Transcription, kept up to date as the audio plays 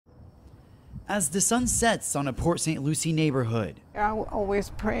as the sun sets on a Port St. Lucie neighborhood. I will always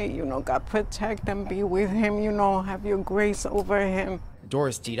pray, God protect and be with him, have your grace over him.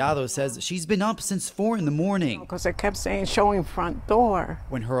 Doris Tirado says she's been up since 4 in the morning. Because I kept saying, showing front door.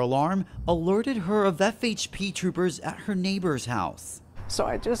 When her alarm alerted her of FHP troopers at her neighbor's house. So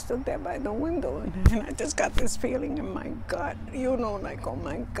I just stood there by the window and I just got this feeling in my gut, like, oh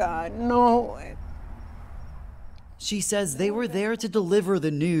my God, no. She says they were there to deliver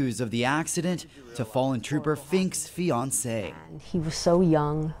the news of the accident to fallen trooper Fink's fiancé. He was so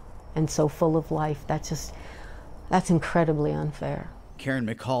young and so full of life. That's incredibly unfair. Karen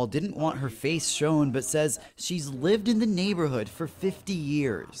McCall didn't want her face shown, but says she's lived in the neighborhood for 50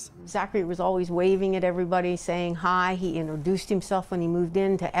 years. Zachary was always waving at everybody, saying hi. He introduced himself when he moved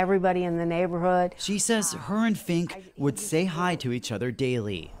in to everybody in the neighborhood. She says her and Fink would say hi to each other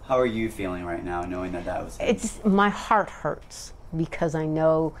daily. How are you feeling right now, knowing that was him? My heart hurts because I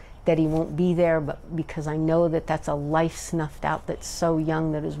know that he won't be there, but because I know that that's a life snuffed out that's so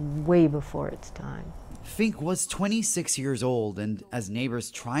young that is way before its time. Fink was 26 years old, and as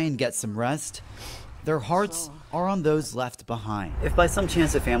neighbors try and get some rest, their hearts are on those left behind. If by some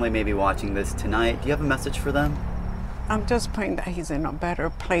chance a family may be watching this tonight, do you have a message for them? I'm just praying that he's in a better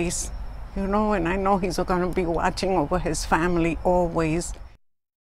place, and I know he's going to be watching over his family always.